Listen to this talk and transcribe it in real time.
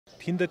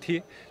थिए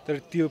तर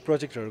त्यो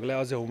प्रोजेक्टहरुको लागि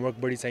अझ होमवर्क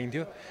बढी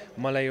चाहिन्थ्यो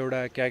मलाई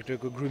एउटा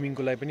क्यारेक्टरको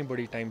ग्रुमिङको लागि पनि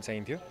बढी टाइम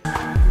चाहिन्थ्यो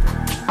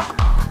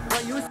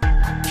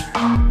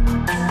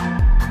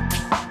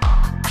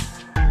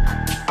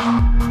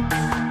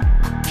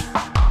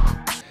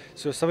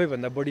सो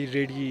सबैभन्दा बढी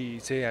रेडी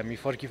चाहिँ हामी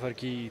फर्की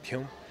फर्की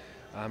थियौं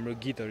हाम्रो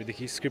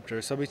गीतहरुदेखि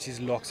स्क्रिप्टहरु सबै चीज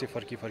लक चाहिँ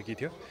फर्की फर्की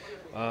थियो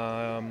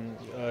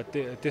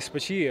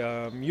त्यसपछि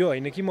यो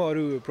हैन कि म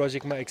अरु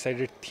प्रोजेक्टमा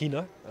एक्साइटेड थिइन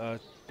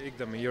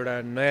एकदमै एउटा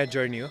नयाँ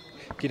जर्नी हो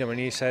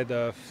किनभने सायद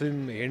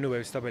फिल्म हेर्नु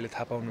भएपछि तपाईले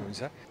थाहा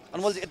पाउनुहुन्छ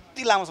अनमोल चाहिँ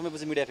यति लामो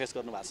समयपछि मिडिया फेस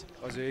गर्नु भएको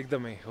छ हजुर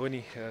एकदमै हो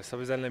नि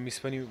सबैजनालाई मिस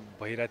पनि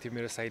भइरा थियो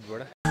मेरो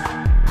साइडबाट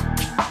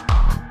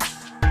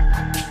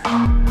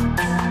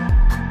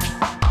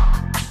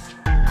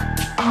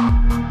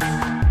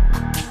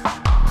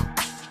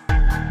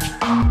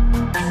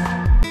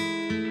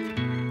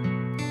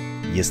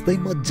यस्तै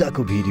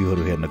मज्जाको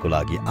भिडियोहरु हेर्नको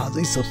लागि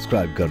आजै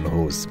सब्स्क्राइब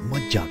गर्नुहोस्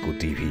मज्जाको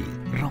टिभी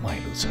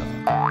रमाइलो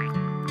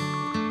छ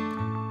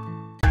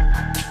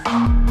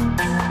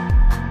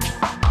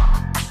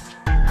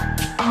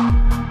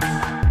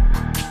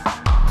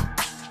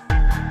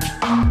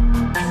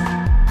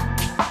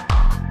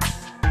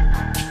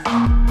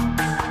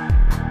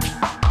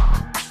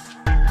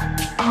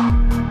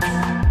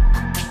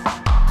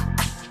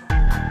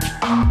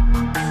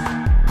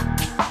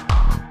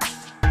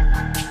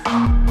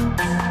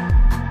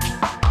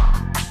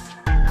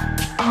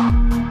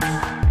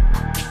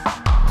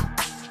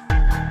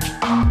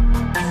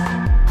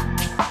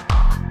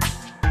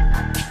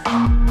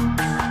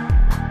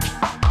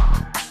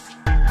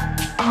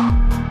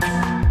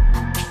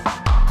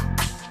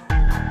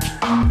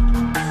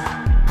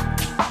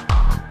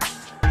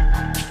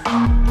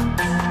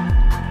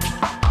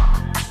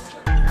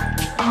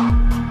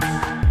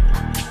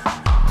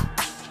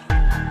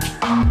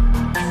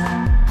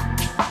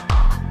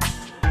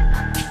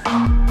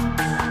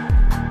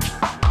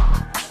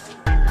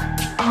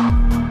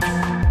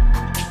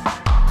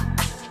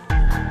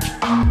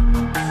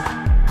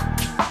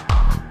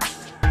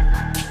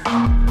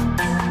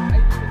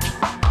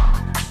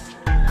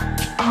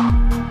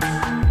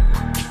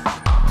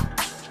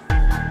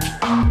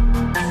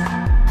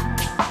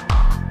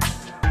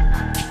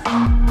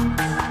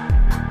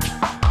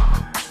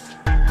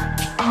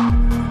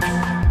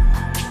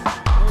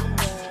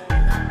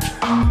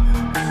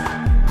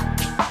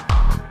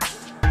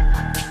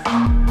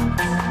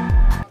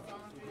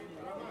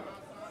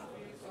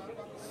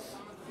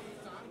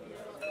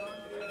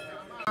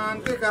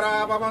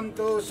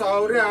भवन्तु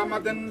शौर्य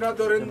मदेन्द्र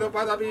दुरिन्दु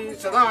पदवी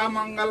सदा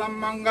मंगलम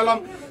मंगलम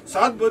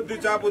सद्बुद्धि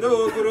च बुधो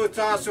गुरु च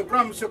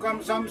शुक्रम सुखम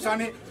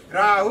शनि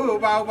राहु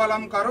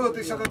बाहुबलम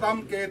करोति सततम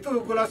केतु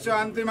कुलस्य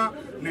अंतिम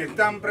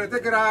नित्यं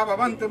प्रतिग्रह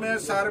भवन्तु मे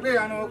सर्वे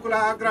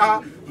अनुकूला ग्रह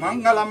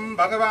मंगलम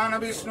भगवान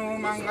विष्णु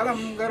मंगलम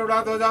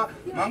गरुड़ध्वज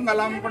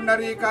मंगलम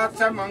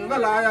पुंडरीकाक्ष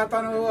मंगलाय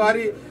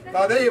तनोहरि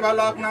तदैव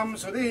लग्नं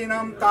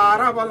सुदीनं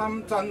ताराबलं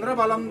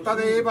चंद्रबलं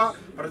तदैव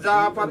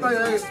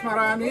प्रजापतये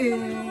स्मरामि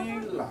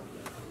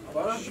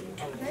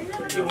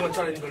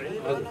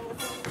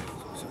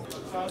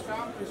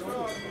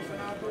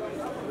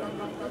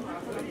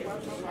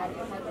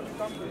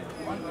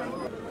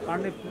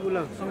पाण्डे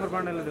पुला शंकर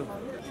पाण्डेलाई देऊ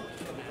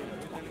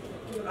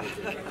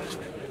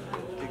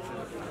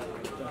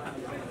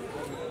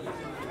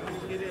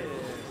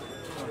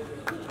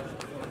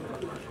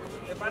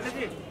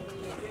पाण्डेजी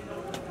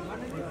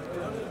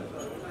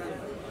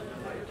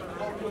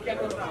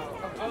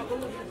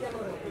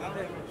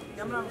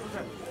क्यामेरा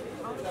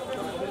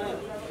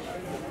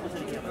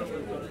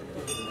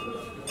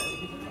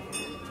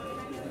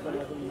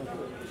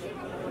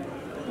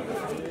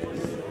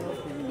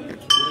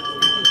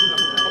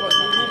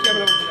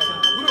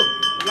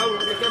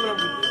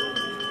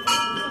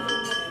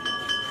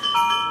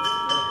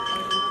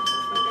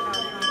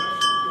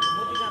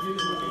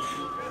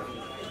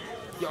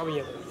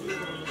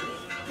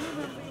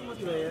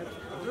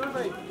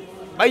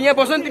भाइ यहाँ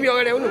बस्नु नि तिमी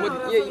अगाडि आउनु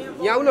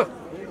यहाँ आउनु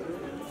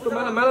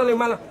माला माला ल्याऊ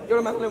माला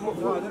एउटा माला ल्याऊ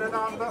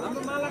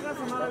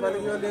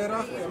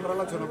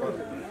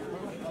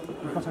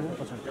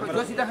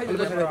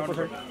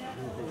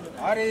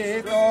हरे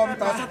तम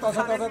तस तस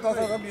तस तस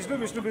विष्णु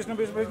विष्णु विष्णु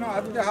विष्णु विष्णु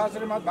आद्य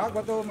श्रीमद्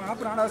भागवतो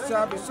महापुराणस्य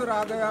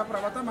विश्वराधय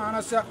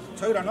प्रवर्तमानस्य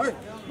छैरनोय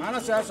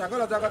मानस्य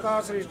सकल जगत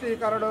सृष्टि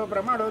करणो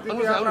ब्रह्मांडो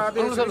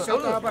दिव्याप्रादि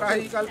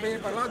पराहि कल्पे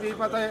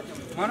प्रहलादीपतये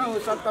मनो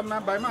सप्तम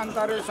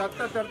वैमांतरे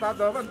सत्यतीर्थ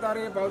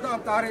दवंतरे बौद्ध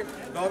अवतारे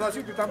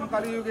द्वादशी तिथम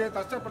कलियुगे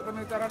तस्य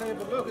प्रथमे चरणे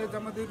भूलोके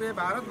जमदीपे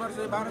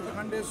भारतवर्षे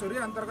भारतखंडे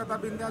सूर्य अंतर्गत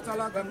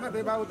विंध्याचल गंगा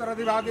देवा उत्तर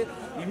दिभागे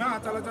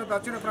हिमाचल च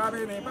दक्षिण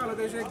प्रावे नेपाल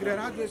देशे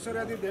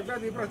गृहराज्येश्वर्यादि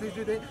देव्यादि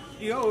प्रतिष्ठिते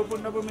इह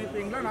पुण्यभूमि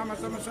पिंगल नाम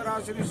संवत्सरा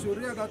श्री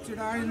सूर्य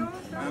दक्षिणायन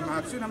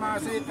माक्षिण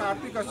मासे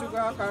कार्तिक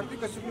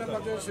शुक्ल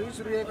पक्षे श्री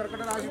सूर्य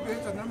कर्कट राशिते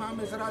चंद्रमा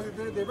मेष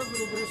राशिते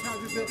देवगुरु वृष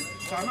राशिते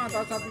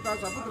सामाता सपिता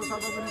सपुत्र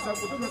सर्वगुणी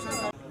सकुटुम्ब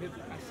सहित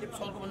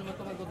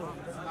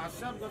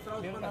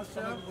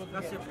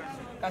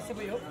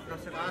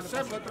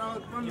काश्यप गोत्र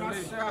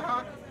उत्पन्नस्य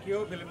के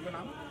हो फिल्मको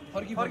नाम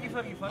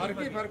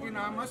फर्की फर्की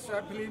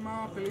नामस्य फिल्म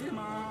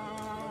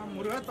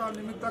मुहूर्त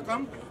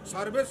निमित्तकम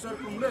सर्वेश्वर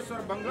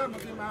कुंभेश्वर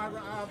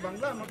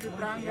बंगलामुखी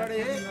प्रांगणे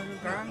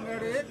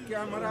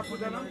क्यामेरा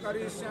पूजनम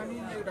करिष्यामि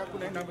एउटा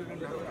कुनै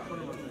नबिग्रिनु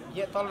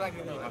यो तल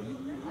राख्दिनु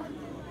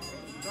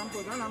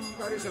पूजनम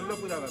करिष्यामि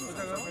पूजा गर्नु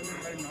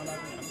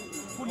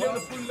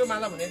फुलले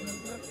माला भने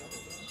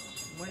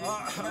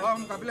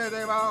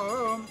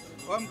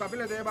ओम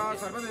कपिल देवा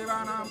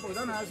सर्वदेवानां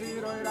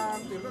पूजनाशीरोइडां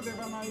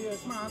तीर्थदेवमय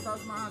यस्मात्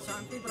तस्मात्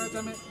शान्ति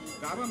प्रचमे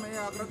गावमे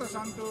अग्रत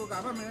सन्तु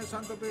गावमे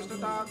सन्तु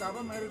पृष्ठता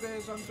गावमे हृदये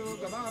सन्तु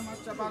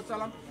गवामश्च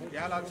पाशलं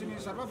या लक्ष्मी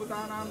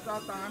सर्वभूतानां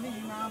तानि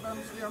नामं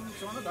श्रियं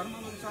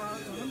सोणधर्मं सा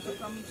सोणं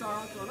सत्यं सा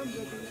सोणं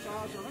ज्योतिः सा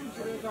सोणं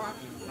सुरेशा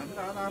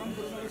नन्दाधारं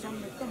पुरुषं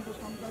नित्यं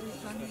पुष्पं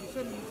करिष्यामि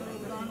ईश्वरी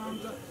सर्वभूतानां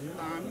च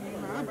तानि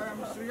नामं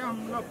श्रियं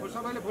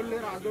सबैले फुलले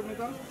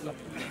राजोर्मित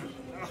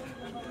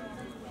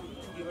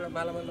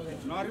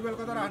नरिवल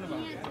कता राख्नु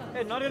भयो ए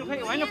नरिवल खै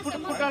हैन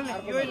फुटाल्ने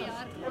यो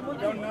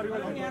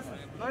नरिवल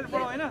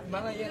पढो हैन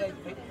नरिवल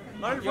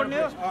पढ्ने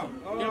हो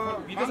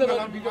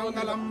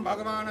मंगलम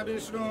भगवान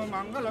विष्णु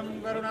मंगलम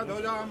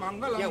गरुणध्वज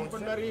मंगलम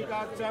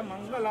पुंडरीकाक्ष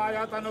मंगलाय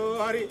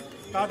तनोहरि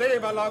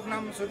तदेव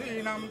लग्नं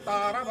सुदीनं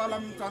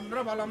तारबलं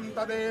चन्द्रबलं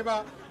तदेव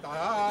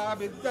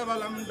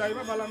विद्यबलं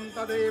दैवबलं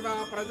तदेव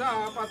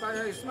प्रजापतय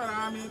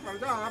स्मरामि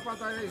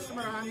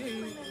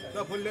र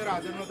फुलले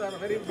राजनु त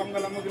फेरि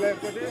बङ्गला मुखले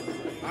एकचोटि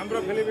हाम्रो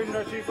फिल्म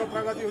इन्डस्ट्रीको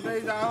प्रगति हुँदै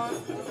जाओस्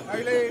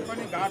अहिले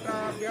पनि घाटा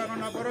बिहान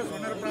नपरोस्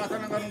भनेर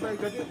प्रार्थना गर्नु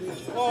एकचोटि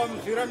ओम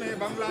शिरमे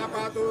बङ्गला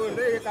पातु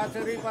हृदय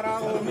काछरी परा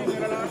ओमी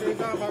मेरला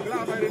देश बङ्गला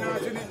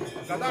भैरिनाशिनी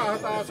सदा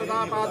हता सदा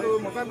पातु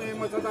मुखमे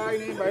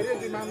मचदायिनी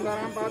भैरेजी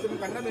मामदारां पातु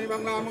कण्डमे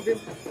बङ्गलामुखी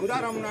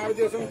उदारं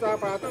नाविदेशं च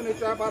पातु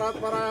नित्य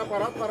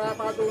परात्परा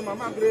पातु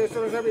मम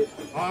गृहेश्वरसवि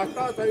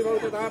हस्ता चैवौ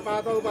तथा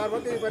पातौ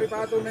पार्वती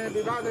परिपातु मे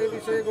विवादे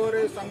विषय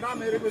घोरे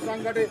सङ्ग्रामे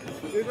ऋतुसङ्कटे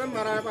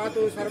विदम्बराय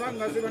पातु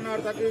सर्वाङ्ग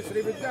शिवनर्तकी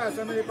श्रीविद्या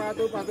समय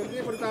पातु पातुकी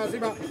प्रता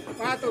शिव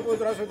पातु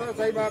पुत्र सुत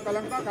शैव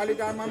कलङ्क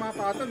कालिका मम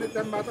पातु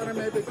नित्यं मातर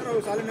मे पितरौ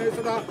शालिने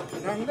सदा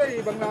रङ्गै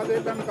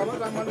बङ्गलादेशं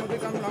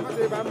कवचमन्मुदिकं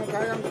नमदेव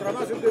मुखायं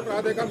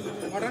श्रवसिद्धिप्रादेकं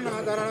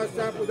मठनाधरणश्च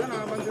पूजना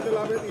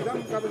वञ्चितलाभेत् इदं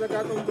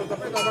कवचगातुं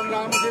तपेत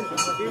बङ्गलामुखीं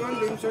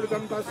जीवन्तीं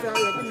सुरितं तस्य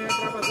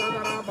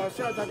यज्ञनेत्रपसादरा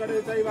भस्य चकटे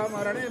चैव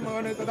मरणे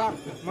महने तदा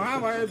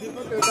महाभय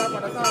विपत्तेत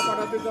पठता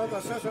पठति च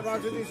तस्य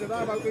सर्वासिद्धि सदा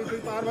भवति श्री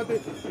पार्वती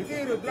इति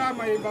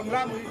रुद्रामयी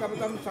बङ्गलामुखी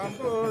कवचं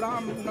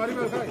सम्पूर्णं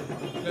नरिवल खै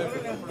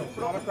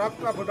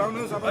टक्क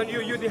फुटाउनु सबै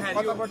यो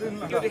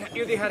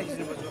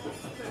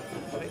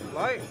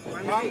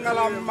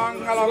मंगलम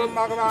मंगलम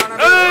भगवान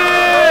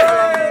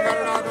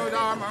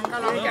करुणाध्वजा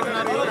मंगलम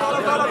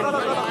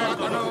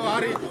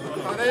हरि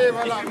तदेव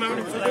लग्नं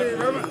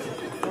सुदीर्घं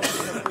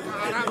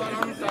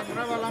ताराबलं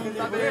चन्द्रबलं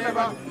तदेव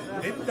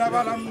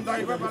विद्याबलं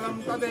दैवबलं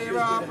तदेव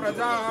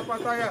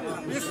प्रजापतय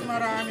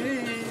विस्मरामि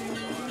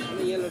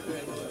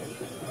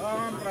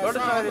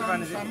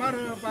प्रसादं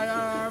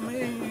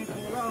समर्पयामि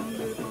फूलं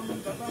दीपं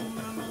ततं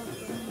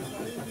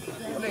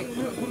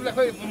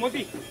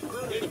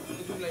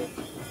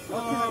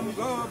ओम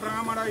गो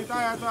ब्राह्मण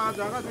हिताय च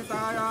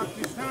जगदिताय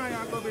कृष्णाय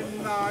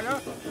गोविन्दाय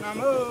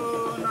नमो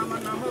नमः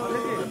नमो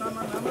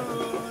नमः नमो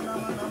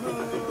नमः नमो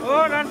ओ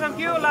डान्सर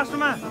के हो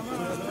लास्टमा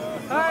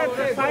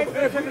साइड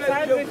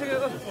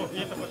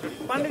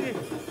पाण्डेजी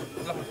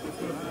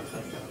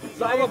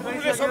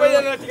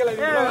सबैजना टिका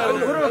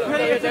लगाइदिनु गुरु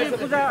फेरि यसरी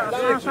पूजा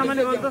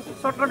सामान्य गर्नु त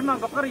सर्टकटमा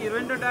भर्खर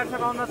हिरोइन र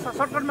डान्सर आउँदा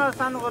सर्टकटमा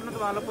सानो गर्नु त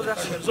उहाँलाई पूजा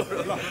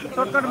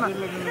सर्टकटमा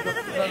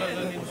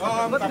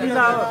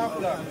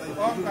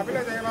ओम कपिल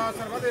देवा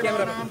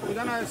सर्वदेवानां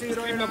पूजनाय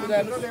शिरोइणा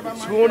देवम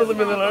छोड्नु त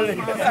मिल्दैन नि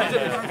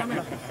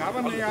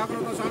गावमे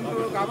आकृत सन्तु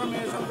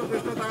गावमे सन्तु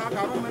पृष्ठता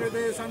गावमे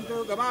हृदये सन्तु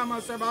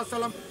गवामस्य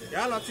वात्सलं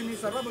या लक्ष्मी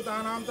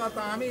सर्वभूतानां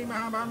तानि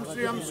महाभां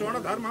श्रियं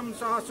स्वर्णधर्मं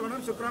सह स्वर्णं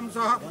शुक्रं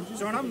सह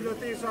स्वर्णं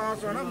ज्योतिः सह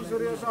स्वर्णं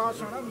सूर्यसः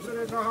स्वर्णं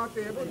सुरेशः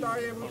ते भूता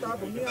ये भूता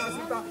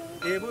भूम्यासीता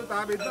ये भूता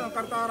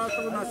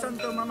विघ्नकर्तारस्तु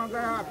नश्यन्तु मम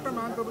गया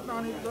अक्रमान्तु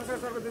भूतानि दोष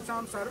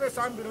सर्वदिशां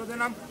सर्वेषां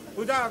विरोधिनां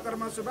पूजा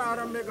कर्म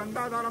शुभारम्भे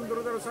गन्धाधारं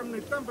दुर्दर्शं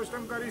नित्यं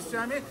पुष्टं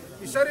करिष्यामि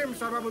ईश्वरीं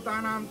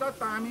सर्वभूतानां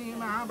तानि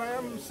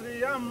महाभयं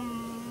श्रियम्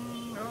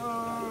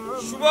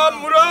शुभ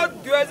मुहूर्त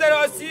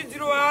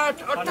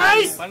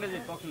 2080-08-28 पाण्डेजी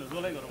पक्नु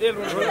रोलै गरौँ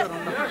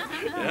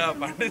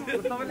पाण्डेजी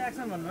तपाईले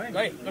एक्सन भन्नु है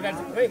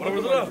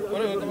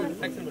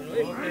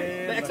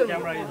Action.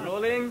 Camera is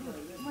rolling.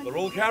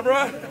 Roll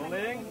camera.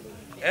 Rolling.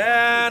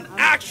 And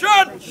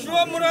action!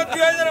 Shubh Murat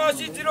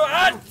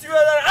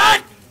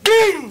 2080-08-2008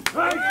 Ding!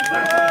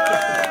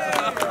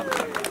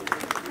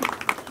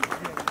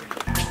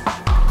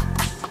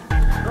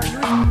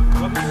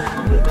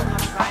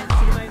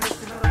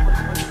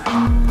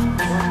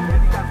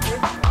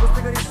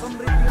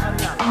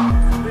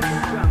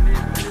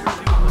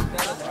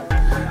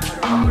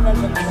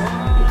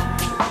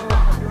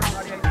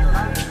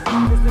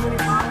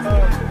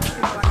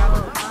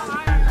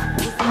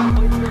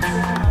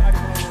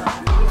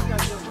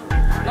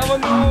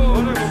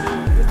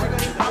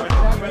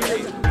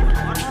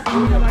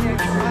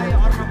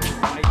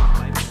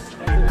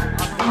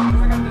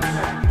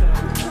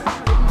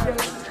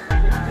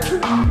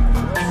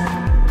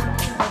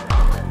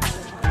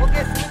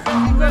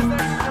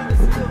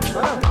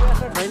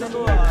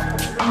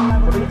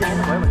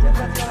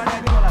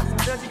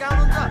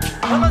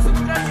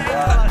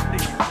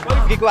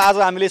 फर्कीको आज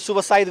हामीले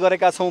शुभसाहित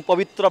गरेका छौँ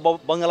पवित्र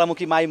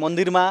बङ्गलामुखी माई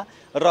मन्दिरमा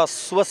र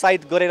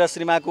शुभसाहित गरेर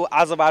सिनेमाको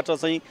आजबाट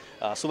चाहिँ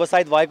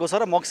शुभसाहित भएको छ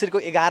र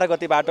मक्सिरको 11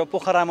 गतेबाट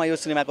पोखरामा यो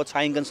सिनेमाको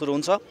छायाङ्कन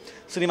सुरु हुन्छ।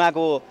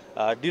 सिनेमाको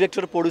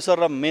डिरेक्टर प्रोड्युसर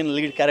र मेन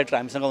लिड क्यारेक्टर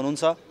हामीसँग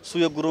हुनुहुन्छ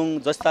सुयोग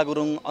गुरुङ, जस्ता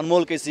गुरुङ,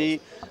 अनमोल केसी,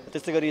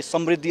 त्यस्तै गरी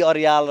समृद्धि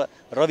अर्याल,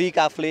 रवि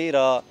काफ्ले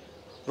र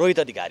रोहित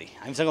अधिकारी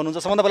हामीसँग हुनुहुन्छ।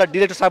 सबभन्दा पहिला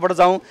डिरेक्टर साहबबाट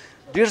जाउँ।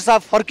 डिरेक्टर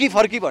साहब, फर्की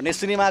फर्की भन्ने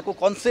सिनेमाको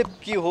कन्सेप्ट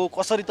के हो,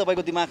 कसरी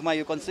तपाईँको दिमागमा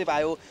यो कन्सेप्ट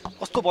आयो,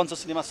 कस्तो बन्छ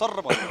सिनेमा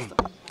सर र भन्नुहोस् त।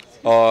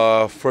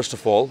 फर्स्ट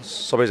अफ अल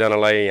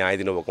सबैजनालाई यहाँ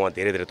आइदिनु भएकोमा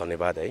धेरै धेरै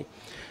धन्यवाद है।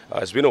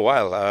 It's been a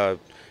while.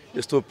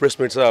 यस्तो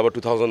प्रेस मिट चाहिँ अब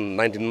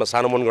 2019मा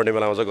सानो मन गर्ने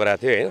बेलामा चाहिँ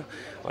गराएको थिएँ होइन,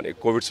 अनि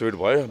कोभिड सोभिड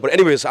भयो।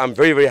 But anyways I am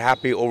very very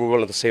happy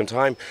overall at the same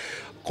time.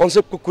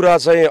 कन्सेप्टको कुरा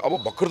चाहिँ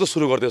अब भर्खर त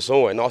सुरु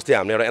गर्दैछौँ होइन। अस्ति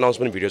हामीले एउटा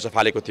एनाउन्समेन्ट भिडियो चाहिँ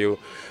फालेको थियो।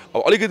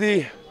 अब अलिकति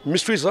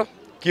मिस्ट्री छ,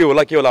 के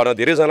होला भनेर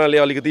धेरैजनाले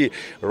अलिकति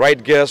राइट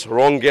ग्यास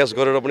रङ ग्यास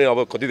गरेर पनि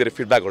अब कति धेरै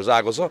फिडब्याकहरू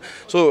चाहिँ आएको छ।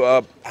 So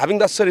having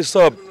that shed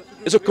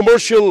it's a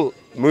commercial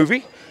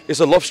movie, it's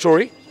a love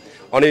story.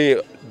 अनि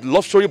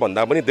लभ स्टोरी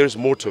भन्दा पनि there is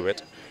more to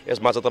it.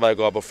 यसमा चाहिँ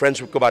तपाईँको अब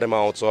फ्रेन्डसिपको बारेमा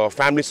आउँछ,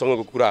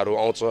 फ्यामिलीसँगको कुराहरू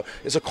आउँछ।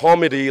 It's a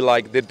comedy,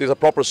 like there is a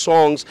proper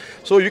songs.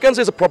 So you can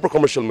say it's a proper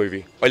commercial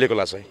movie अहिलेको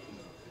लागि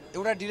चाहिँ।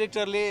 एउटा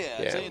डिरेक्टरले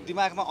चाहिँ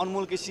दिमागमा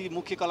अनमोल केसी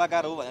मुख्य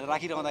कलाकार हो भनेर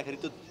राखिरहँदाखेरि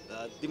त्यो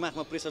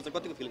दिमागमा प्रेसर चाहिँ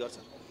कतिको फिल गर्छ?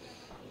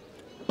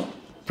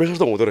 प्रेसर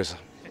त हुँदो रहेछ।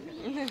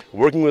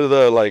 Working with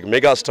the like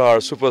mega star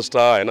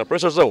superstar होइन,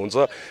 प्रेसर चाहिँ हुन्छ।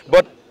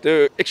 बट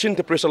त्यो एकछिन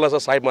त्यो प्रेसरलाई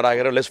चाहिँ साइडमा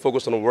राखेर लेट्स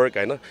फोकस अन वर्क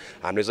होइन।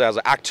 हामीले चाहिँ एज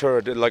अ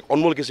एक्टर, लाइक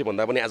अनमोल केसी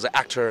भन्दा पनि as a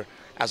actor,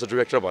 as a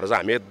director भएर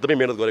चाहिँ हामी एकदमै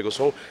मिहिनेत गरेको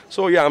छौँ।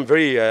 So yeah I am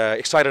very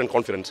excited and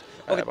confident.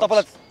 Okay,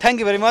 तपाईँलाई थ्याङ्क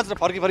यू भेरी मच। र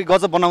फर्की फर्की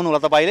गजब बनाउनु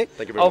होला तपाईँले।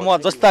 अब म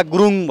जस्ता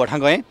गुरुङ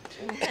भट्ट गएँ।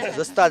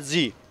 जस्ता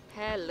जी,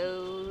 हेलो,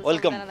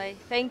 वेलकम।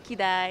 थ्याङ्क यू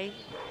दाई।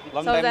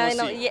 Long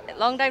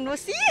time no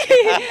see.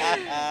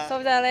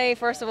 सबैजनालाई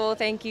first of all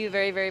thank you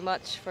very very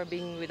much for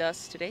being with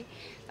us today.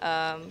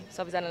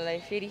 सबैजनालाई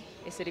फेरि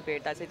यसरी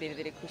भेट्दा चाहिँ धेरै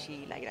धेरै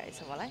खुसी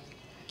लागिरहेछ मलाई।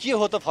 के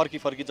हो त फर्की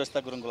फर्की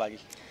जस्ता गुरुङको लागि?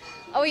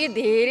 अब यो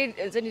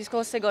धेरै चाहिँ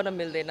डिस्कस चाहिँ गर्न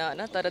मिल्दैन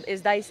होइन, तर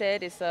is thy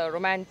shed it's a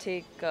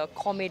romantic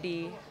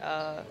comedy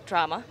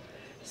drama.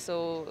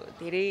 So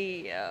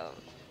धेरै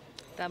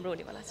राम्रो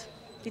हुनेवाला छ,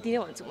 त्यति नै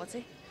भन्छु म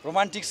चाहिँ।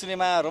 रोमान्टिक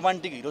सिनेमा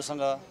रोमान्टिक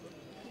हिरोसँग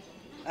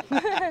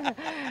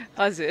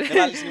हजुर,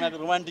 नेपाली सिनेमाको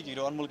रोमान्टिक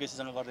हिरो अनमोल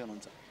केसीसँग गर्दै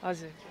हुनुहुन्छ।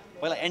 हजुर,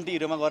 पहिला एन्टी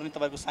हिरोमा गर्ने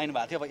तपाईँको साइन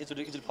भएको थियो, अब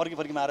एकचोटि फर्की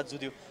फर्कीमा आएर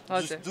जुर्यो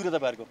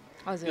तपाईँहरूको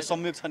यो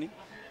संयोग छ नि,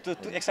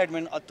 त्यो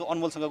एक्साइटमेन्ट, त्यो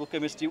अनमोलसँगको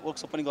केमिस्ट्री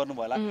वर्कसप पनि गर्नुभयो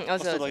होला,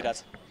 कस्तो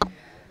रहिरहेछ?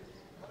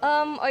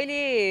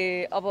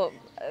 अहिले अब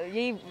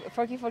यही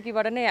फर्की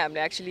फर्कीबाट नै हामीले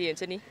एक्चुली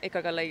हुन्छ नि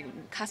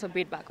एकअर्कालाई खासमा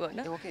भेट भएको होइन।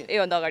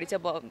 योभन्दा अगाडि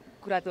चाहिँ अब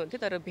कुरा त हुन्थ्यो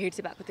तर भेट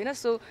चाहिँ भएको थिएन।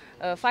 सो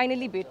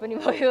फाइनली भेट पनि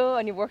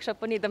भयो अनि वर्कसप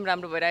पनि एकदम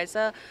राम्रो भइरहेछ।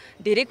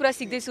 धेरै कुरा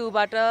सिक्दैछु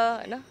उबाट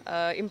होइन,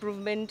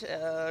 इम्प्रुभमेन्ट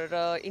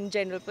र इन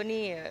जेनरल पनि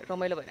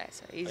रमाइलो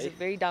भइरहेछ।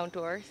 Is very down to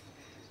earth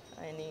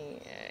अनि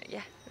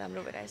या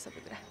राम्रो भइरहेछ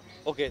सबै कुरा।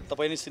 ओके,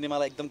 तपाईँले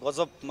सिनेमालाई एकदम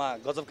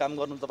गजब काम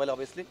गर्नु, तपाईँले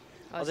अभियसली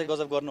अझै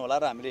गजब गर्नु होला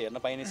र हामीले हेर्न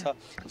पाइने छ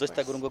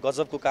जस्ता गुरुङको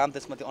गजबको काम,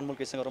 त्यसमाथि अनमोल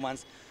केसीसँग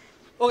रोमान्स।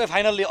 ओके,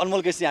 फाइनल्ली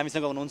अनमोल केसी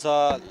हामीसँग हुनुहुन्छ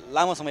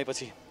लामो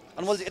समयपछि।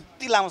 अनमोल चाहिँ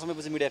यति लामो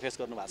समयपछि मिडिया फेस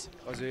गर्नु भएको छ।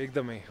 हजुर,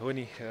 एकदमै हो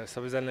नि।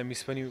 सबैजनालाई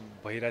मिस पनि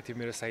भइरहेको थियो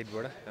मेरो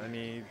साइडबाट,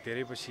 अनि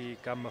धेरै पछि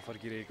काममा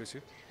फर्किरहेको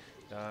छु।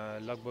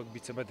 लगभग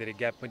बिचमा धेरै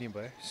ग्याप पनि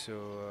भयो। So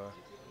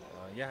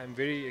yeah I am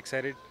very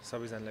excited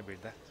सबैजनालाई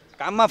भेट्दा।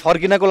 काममा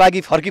फर्किनको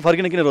लागि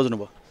फर्किन किन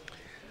रोज्नुभयो?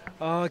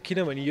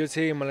 किनभने यो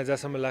चाहिँ मलाई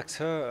जहाँसम्म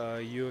लाग्छ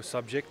यो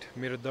सब्जेक्ट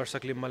मेरो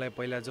दर्शकले मलाई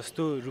पहिला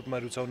जस्तो रूपमा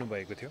रुचाउनु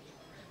भएको थियो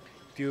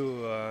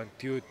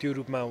त्यो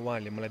रूपमा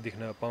उहाँहरूले मलाई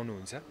देख्न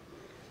पाउनुहुन्छ।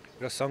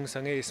 र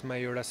सँगसँगै यसमा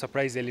एउटा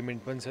सरप्राइज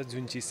एलिमेन्ट पनि छ,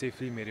 जुन चिज चाहिँ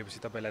फिल्म हेरेपछि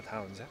तपाईँलाई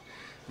थाहा हुन्छ।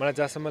 मलाई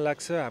जहाँसम्म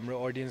लाग्छ हाम्रो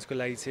अडियन्सको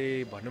लागि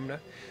चाहिँ भनौँ न,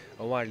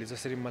 उहाँहरूले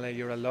जसरी मलाई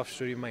एउटा लभ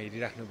स्टोरीमा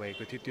हेरिराख्नु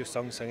भएको थियो, त्यो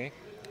सँगसँगै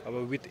अब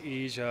विथ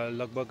एज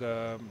लगभग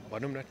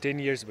भनौँ न 10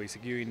 इयर्स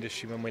भइसक्यो यो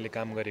इन्डस्ट्रीमा मैले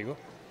काम गरेको।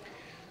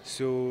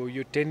 सो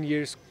यो 10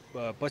 इयर्स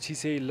पछि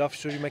चाहिँ लभ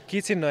स्टोरीमा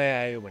के चाहिँ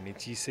नयाँ आयो भन्ने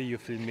चिज चाहिँ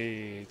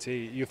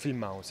यो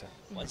फिल्ममा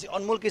आउँछ। भनेपछि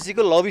अनमोल केसीको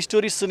लभ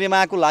स्टोरी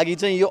सिनेमाको लागि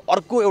चाहिँ यो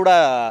अर्को एउटा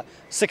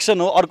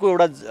सेक्सन हो, अर्को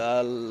एउटा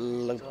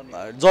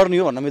जर्नी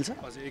हो भन्न मिल्छ?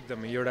 हजुर,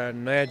 एकदमै एउटा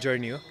नयाँ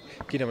जर्नी हो।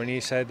 किनभने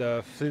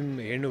सायद फिल्म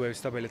हेर्नु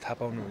भएपछि तपाईँले थाहा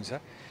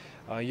पाउनुहुन्छ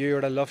यो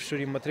एउटा लभ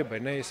स्टोरी मात्रै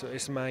भएन,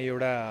 यसमा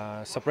एउटा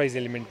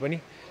सरप्राइज एलिमेन्ट पनि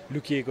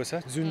लुकिएको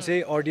छ, जुन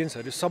चाहिँ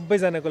अडियन्सहरू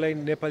सबैजनाको लागि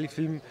नेपाली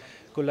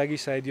फिल्मको लागि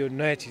सायद यो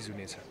नयाँ चिज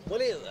हुनेछ।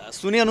 मैले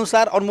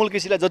सुनेअनुसार अनमोल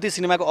केसीलाई जति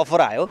सिनेमाको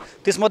अफर आयो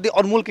त्यसमध्ये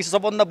अनमोल केसी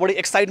सबभन्दा बढी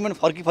एक्साइटमेन्ट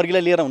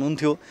फर्कीलाई लिएर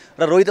हुनुहुन्थ्यो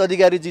र रोहित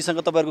अधिकारीजीसँग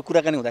तपाईँहरूको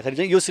कुराकानी हुँदाखेरि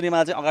चाहिँ यो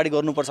सिनेमा चाहिँ अगाडि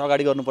गर्नुपर्छ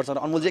र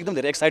अनमोल चाहिँ एकदम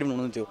धेरै एक्साइटमेन्ट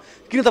हुनुहुन्थ्यो।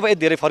 किन तपाईँ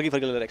धेरै फर्कीलाई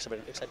लिएर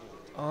एक्साइटमेन्ट?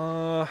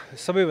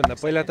 सबैभन्दा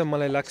पहिला त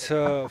मलाई लाग्छ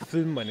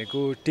फिल्म भनेको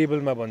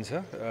टेबलमा बन्छ,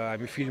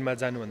 हामी फिल्डमा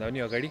जानुभन्दा पनि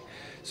अगाडि।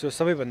 सो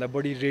सबैभन्दा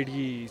बढी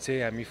रेडी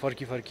चाहिँ हामी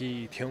फर्की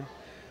थियौँ।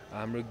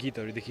 हाम्रो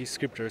गीतहरूदेखि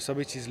स्क्रिप्टहरू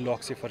सबै चिज लक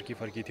चाहिँ फर्की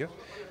फर्की थियो।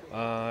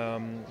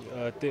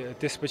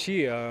 त्यसपछि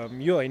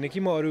यो होइन कि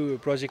म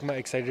अरू प्रोजेक्टमा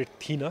एक्साइटेड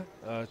थिइनँ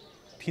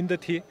त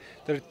थिएँ,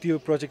 तर त्यो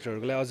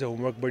प्रोजेक्टहरूको लागि अझ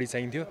होमवर्क बढी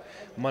चाहिन्थ्यो।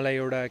 मलाई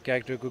एउटा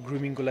क्यारेक्टरको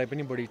ग्रुमिङको लागि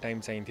पनि बढी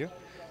टाइम चाहिन्थ्यो।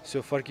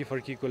 सो फर्की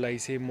फर्कीको लागि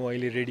चाहिँ म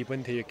अहिले रेडी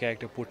पनि थिएँ यो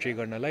क्यारेक्टर पोर्ट्रे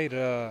गर्नलाई,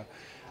 र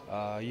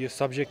यो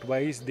सब्जेक्ट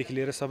वाइजदेखि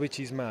लिएर सबै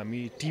चिजमा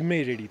हामी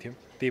टिममै रेडी थियौँ।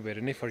 त्यही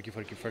भएर नै फर्की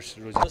फर्की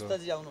फर्स्ट रोजेको।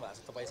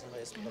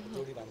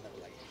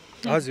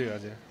 हजुर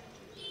हजुर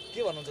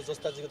के भन्नुहुन्छ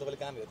जस्ताजीको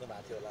तपाईँले काम हेर्नु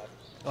भएको थियो होला?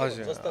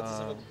 हजुर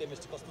जस्ताजीसँग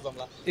केमिस्ट्री कस्तो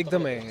जम्ला?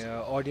 एकदमै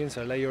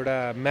अडियन्सहरूलाई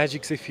एउटा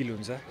म्याजिक चाहिँ फिल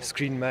हुन्छ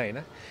स्क्रिनमा होइन,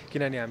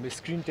 किनभने हामीले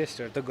स्क्रिन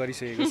टेस्टहरू त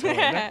गरिसकेको छौँ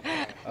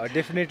होइन।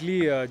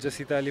 डेफिनेटली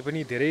जसिताले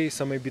पनि धेरै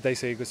समय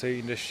बिताइसकेको छ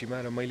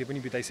इन्डस्ट्रीमा र मैले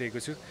पनि बिताइसकेको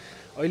छु।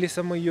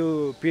 अहिलेसम्म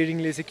यो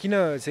पेयरिङले चाहिँ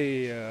किन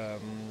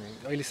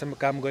चाहिँ अहिलेसम्म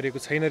काम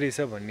गरेको छैन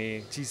रहेछ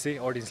भन्ने चिज चाहिँ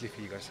अडियन्सले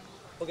फिल गर्छ।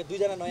 ओके,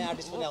 दुईजना नयाँ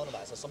आर्टिस्ट पनि आउनु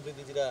भएको छ,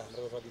 समृद्धिजी र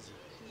हाम्रो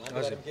रविजी।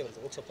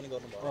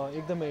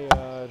 एकदमै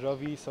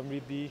रवि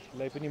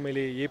समृद्धिलाई पनि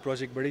मैले यही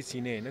प्रोजेक्टबाटै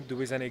चिनेँ होइन।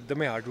 दुवैजना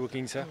एकदमै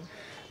हार्डवर्किङ छ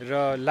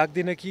र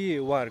लाग्दैन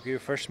कि उहाँहरूको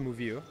यो फर्स्ट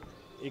मुभी हो।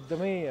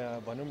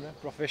 एकदमै भनौँ न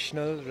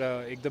प्रोफेसनल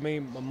र एकदमै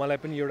मलाई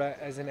पनि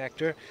एउटा एज एन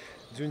एक्टर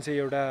जुन चाहिँ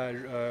एउटा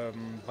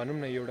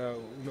भनौँ न एउटा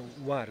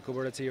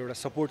उहाँहरूकोबाट चाहिँ एउटा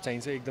सपोर्ट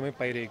चाहिन्छ एकदमै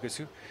पाइरहेको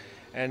छु।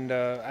 And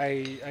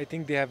I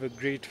think they have a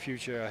great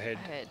future ahead,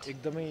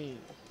 एकदमै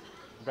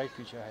ब्राइट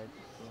फ्युचर अहेड।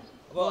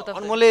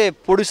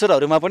 अनमोलले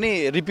प्रोड्युसरहरूमा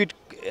पनि रिपिट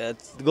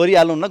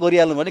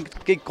गरिहाल्नु भने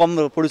केही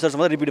कम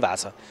प्रोड्युसरसँग रिपिट भएको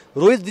छ।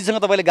 रोहितजीसँग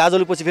तपाईँले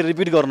गाजलु पछि फेरि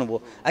रिपिट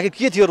गर्नुभयो, आखिर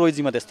के थियो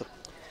रोहितजीमा त्यस्तो?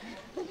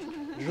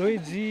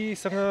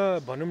 रोहितजीसँग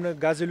भनौँ न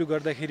गाजलु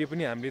गर्दाखेरि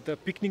पनि हामीले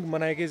त पिकनिक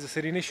मनाएकै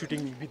जसरी नै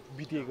सुटिङ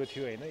बितिएको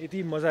थियो होइन।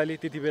 यति मजाले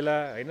त्यति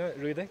बेला होइन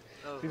रोहित है,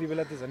 त्यति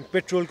बेला त झन्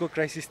पेट्रोलको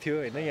क्राइसिस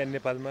थियो होइन। यहाँ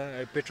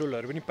नेपालमा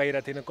पेट्रोलहरू पनि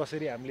पाइरहेको थिएन,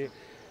 कसरी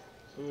हामीले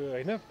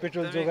होइन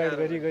पेट्रोल जोगाड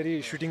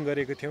गरी सुटिङ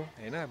गरेको थियौँ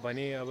होइन।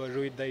 भने अब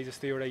रोहित दाई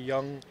जस्तै एउटा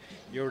यङ,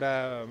 एउटा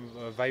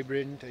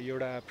भाइब्रेन्ट,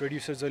 एउटा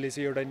प्रड्युसर जसले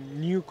चाहिँ एउटा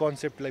न्यू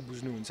कन्सेप्टलाई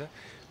बुझ्नुहुन्छ,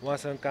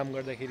 उहाँसँग काम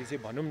गर्दाखेरि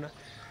चाहिँ भनौँ न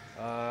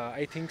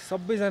आई थिङ्क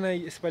सबैजना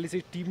यसपालि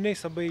चाहिँ टिम नै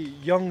सबै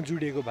यङ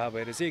जुडेको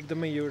भएर चाहिँ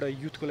एकदमै एउटा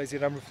युथको लागि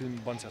चाहिँ राम्रो फिल्म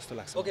बन्छ जस्तो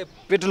लाग्छ। ओके,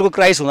 पेट्रोलको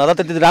क्राइस हुँदा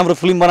त त्यति राम्रो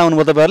फिल्म बनाउनु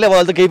भयो तपाईँहरूले, अब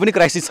अहिले त केही पनि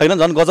क्राइसिस छैन,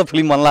 झन् गजब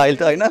फिल्म बन्ला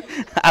अहिले त होइन।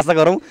 आशा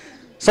गरौँ।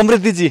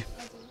 समृद्धिजी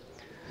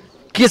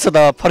के छ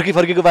त फर्की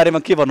फर्कीको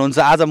बारेमा के भन्नुहुन्छ?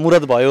 आज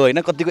मुहूर्त भयो होइन,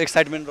 कतिको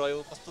एक्साइटमेन्ट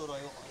रह्यो, कस्तो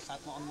रह्यो?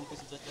 साथमा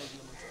अनमोलपछि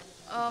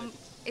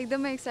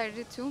एकदमै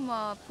एक्साइटेड छु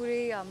म।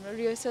 पुरै हाम्रो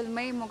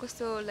रिहर्सलमै म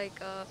कस्तो लाइक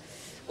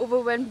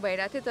ओभरवेल्म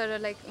भइरहेको थिएँ, तर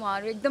लाइक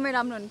उहाँहरू एकदमै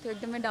राम्रो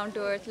हुनुहुन्थ्यो, एकदमै down to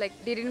earth,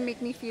 like they didn't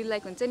make me feel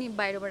like हुन्छ नि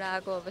बाहिरबाट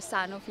आएको अब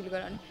सानो फिल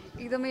गराउनु,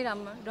 एकदमै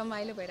राम्रो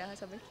रमाइलो भइरहेको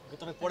सबै।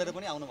 तपाईँ पढेर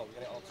पनि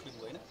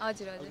आउनुभएको होइन?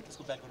 हजुर हजुर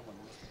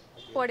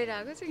पढेर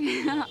आएको चाहिँ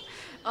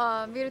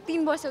मेरो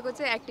 3 वर्षको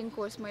चाहिँ एक्टिङ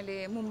कोर्स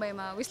मैले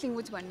मुम्बईमा विस्लिङ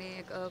वुड्स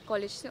भन्ने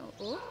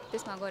कलेज हो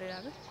त्यसमा गरेर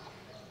आएको।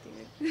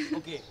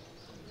 ओके,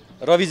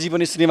 रविजी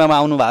पनि सिनेमामा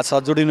आउनु भएको छ,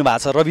 जोडिनु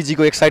भएको छ।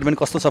 रविजीको एक्साइटमेन्ट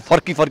कस्तो छ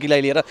फर्की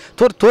फर्कीलाई लिएर?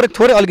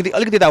 थोरै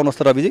अलिकति त आउनुहोस्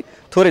त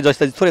रविजी, थोरै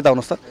जस्ताजी थोरै त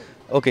आउनुहोस् त।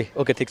 ओके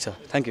ओके ठिक छ,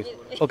 thank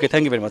you. Okay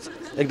thank you very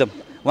much. एकदम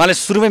उहाँले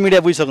सुरुमै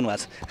मिडिया बुझिसक्नु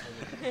भएको छ।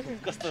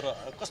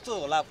 कस्तो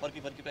होला फर्की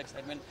फर्कीको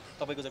एक्साइटमेन्ट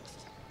तपाईँको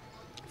चाहिँ?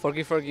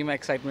 फर्की फर्कीमा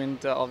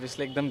एक्साइटमेन्ट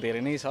अभियसली एकदम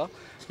धेरै नै छ।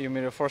 यो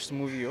मेरो फर्स्ट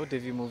मुभी हो,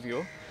 डेब्यू मुभी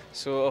हो।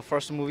 सो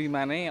फर्स्ट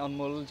मुभीमा नै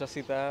अनमोल,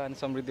 जसिता अनि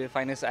समृद्धि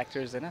फाइनेस्ट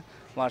एक्टर्स होइन,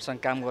 उहाँहरूसँग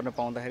काम गर्न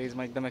पाउँदाखेरि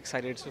म एकदम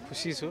एक्साइटेड छु,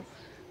 खुसी छु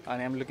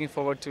अनि I'm looking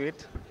forward to it.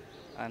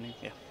 अनि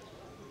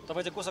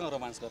तपाईँ चाहिँ कोसँग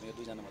रोमान्स गर्ने यो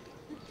दुईजना मध्ये?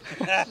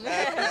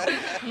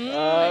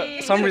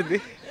 समृद्धि।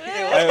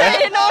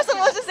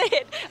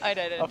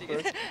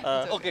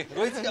 ओके,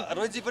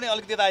 रोहितजी पनि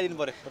अलिकति आइदिनु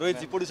पऱ्यो।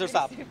 रोहितजी प्रोड्युसर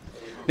साहब,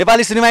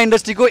 नेपाली सिनेमा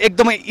इन्डस्ट्रीको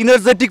एकदमै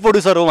इनर्जेटिक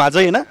प्रोड्युसर हो उहाँ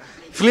चाहिँ होइन,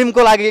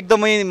 फिल्मको लागि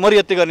एकदमै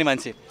मरियत्ते गर्ने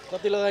मान्छे।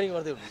 कति लगानी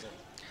गर्दै हुनुहुन्छ?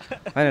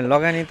 होइन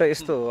लगानी त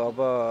यस्तो हो, अब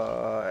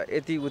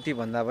यति उति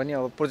भन्दा पनि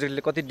अब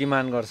प्रोजेक्टले कति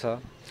डिमान्ड गर्छ।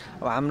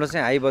 अब हाम्रो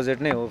चाहिँ हाई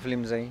बजेट नै हो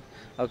फिल्म चाहिँ,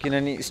 अब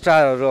किनभने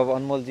स्टारहरू अब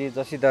अनमोलजी,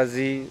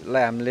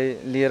 जसिताजीलाई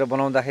हामीले लिएर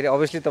बनाउँदाखेरि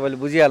अभियसली तपाईँले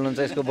बुझिहाल्नुहुन्छ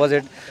यसको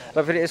बजेट।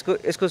 र फेरि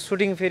यसको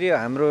सुटिङ फेरि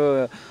हाम्रो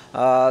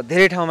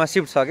धेरै ठाउँमा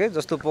सिफ्ट छ कि,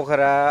 जस्तो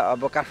पोखरा,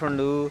 अब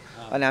काठमाडौँ,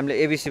 अनि हामीले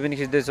एबिसी पनि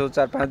खिच्दैछौँ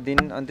 4-5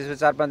 दिन, अनि त्यसपछि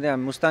 4-5 दिन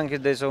हामी मुस्ताङ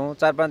खिच्दैछौँ,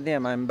 4-5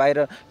 दिन हामी बाहिर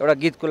एउटा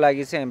गीतको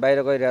लागि चाहिँ हामी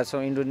बाहिर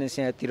गइरहेछौँ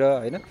इन्डोनेसियातिर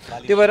होइन।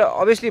 त्यो भएर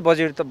अभियसली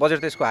बजेट त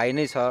यसको हाई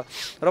नै छ,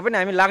 र पनि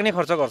हामी लाग्ने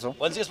खर्च गर्छौँ।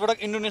 भनेपछि यसबाट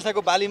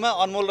इन्डोनेसियाको बालीमा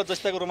अनमोल र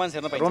जसिताको रोमान्स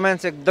हेर्न पाइन्छ?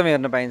 रोमान्स एकदम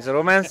हेर्न पाइन्छ,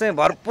 रोमान्स चाहिँ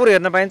भरपुर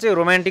हेर्न पाइन्छ।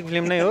 रोमान्टिक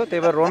फिल्म नै हो,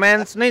 त्यही भएर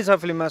रोमान्स नै छ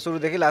फिल्ममा,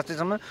 सुरुदेखि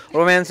लास्टसम्म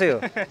रोमान्सै हो।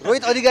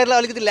 रोहित अधिकारीलाई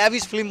अलिकति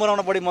ल्याभिस फिल्म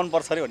बनाउन बढी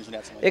मनपर्छ अरे भन्ने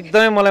सुनेको छु।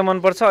 एकदमै मलाई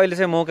मनपर्छ, अहिले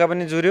चाहिँ मौका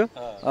पनि जुर्यो,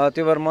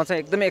 त्यो भएर म चाहिँ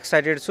एकदमै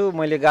एक्साइटेड छु।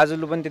 मैले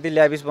गाजुलु पनि त्यति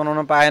ल्याभिस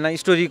बनाउन पाएन,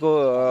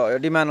 स्टोरीको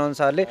डिमान्ड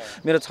अनुसारले।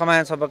 मेरो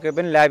छमाया छपक्कै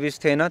पनि ल्याभिस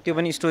थिएन, त्यो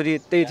पनि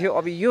स्टोरी त्यही थियो।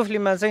 अब यो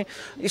फिल्ममा चाहिँ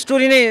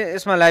स्टोरी नै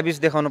यसमा ल्याभिस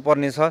देखाउनु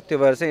पर्ने छ,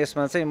 त्यो भएर चाहिँ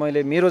यसमा चाहिँ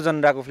मैले मेरो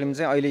जनराको फिल्म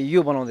चाहिँ अहिले यो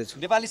बनाउँदैछु।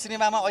 नेपाली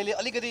सिनेमामा अहिले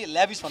अलिकति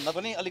ल्याभिस भन्दा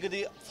पनि अलिकति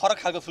फरक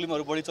खालको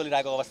फिल्महरू बढी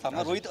चलिरहेको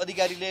अवस्थामा रोहित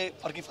अधिकारीले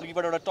फर्की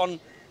फर्कीबाट एउटा टर्न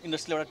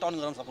इन्डस्ट्रीले एउटा टर्न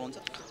गराउन सक्नुहुन्छ?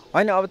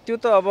 होइन अब त्यो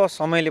त अब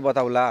समयले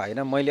बताउला होइन।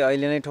 मैले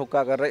अहिले नै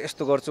ठोक्का गरेर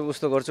यस्तो गर्छु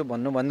उस्तो गर्छु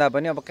भन्नुभन्दा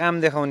पनि अब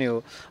काम देखाउने हो।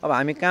 अब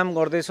हामी काम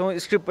गर्दैछौँ,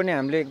 स्क्रिप्ट पनि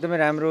हामीले एकदमै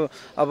राम्रो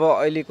अब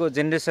अहिलेको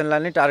जेनेरेसनलाई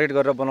नै टार्गेट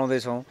गरेर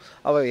बनाउँदैछौँ।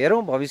 अब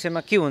हेरौँ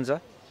भविष्यमा के हुन्छ।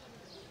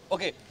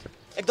 ओके,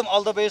 एकदम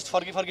अल द बेस्ट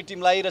फर्की फर्की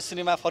टिमलाई र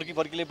सिनेमा फर्की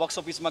फर्कीले बक्स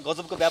अफिसमा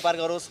गजबको व्यापार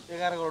गरोस्।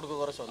 11 करोडको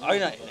गरोस्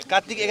होइन,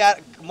 कार्तिक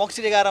 11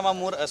 मक्सिर 11 मा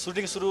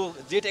सुटिङ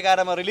सुरु, जेठ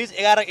 11 मा रिलिज,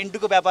 11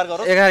 इन्टुको व्यापार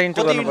गरोस्। 11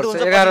 इन्टु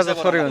गर्नुपर्छ। 11 त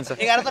थोरै हुन्छ।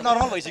 11 त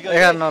नर्मल भइसक्यो।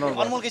 11 नर्मल।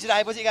 अनमोल केसी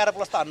आएपछि 11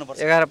 प्लस त हान्नुपर्छ।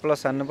 11 प्लस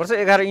हान्नुपर्छ।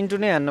 11 इन्टु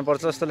नै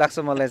हान्नुपर्छ जस्तो लाग्छ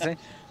मलाई चाहिँ।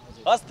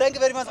 हस्, thank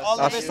you very much. All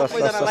the best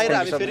सबैजनालाई। र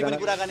हामी फेरि पनि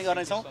कुराकानी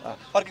गर्नेछौँ।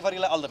 फर्की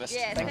फर्कीलाई all the best.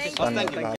 Thank you. Thank you.